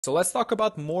So let's talk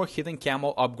about more hidden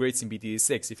camo upgrades in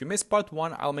BTD6. If you missed part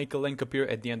 1, I'll make a link up here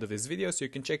at the end of this video so you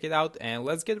can check it out, and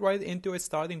let's get right into it,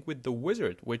 starting with the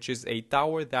Wizard, which is a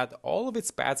tower that all of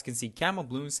its paths can see camo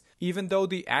balloons, even though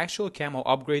the actual camo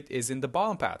upgrade is in the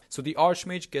bottom path. So the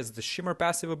Archmage gets the Shimmer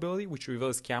passive ability, which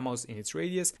reveals camos in its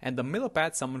radius, and the middle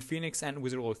path, Summon Phoenix and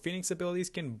Wizard Lord Phoenix abilities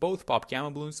can both pop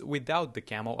camo balloons without the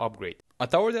camo upgrade. A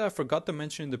tower that I forgot to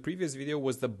mention in the previous video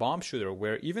was the Bomb Shooter,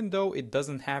 where even though it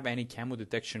doesn't have any camo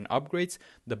detection upgrades,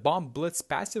 the Bomb Blitz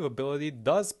passive ability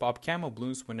does pop camo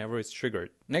balloons whenever it's triggered.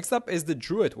 Next up is the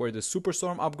Druid, where the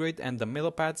Superstorm upgrade and the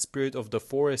Millipede Spirit of the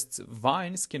Forest's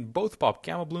Vines can both pop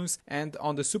camo balloons, and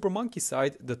on the Super Monkey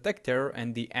side, the Tech Terror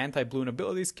and the Anti-Balloon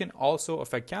abilities can also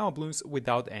affect camo balloons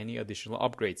without any additional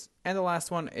upgrades. And the last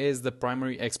one is the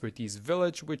Primary Expertise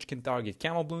Village, which can target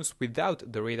camo balloons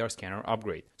without the Radar Scanner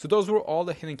upgrade. So those were all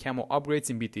the hidden camo upgrades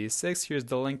in BTD6. Here's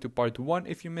the link to part 1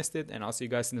 if you missed it, and I'll see you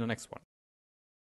guys in the next one.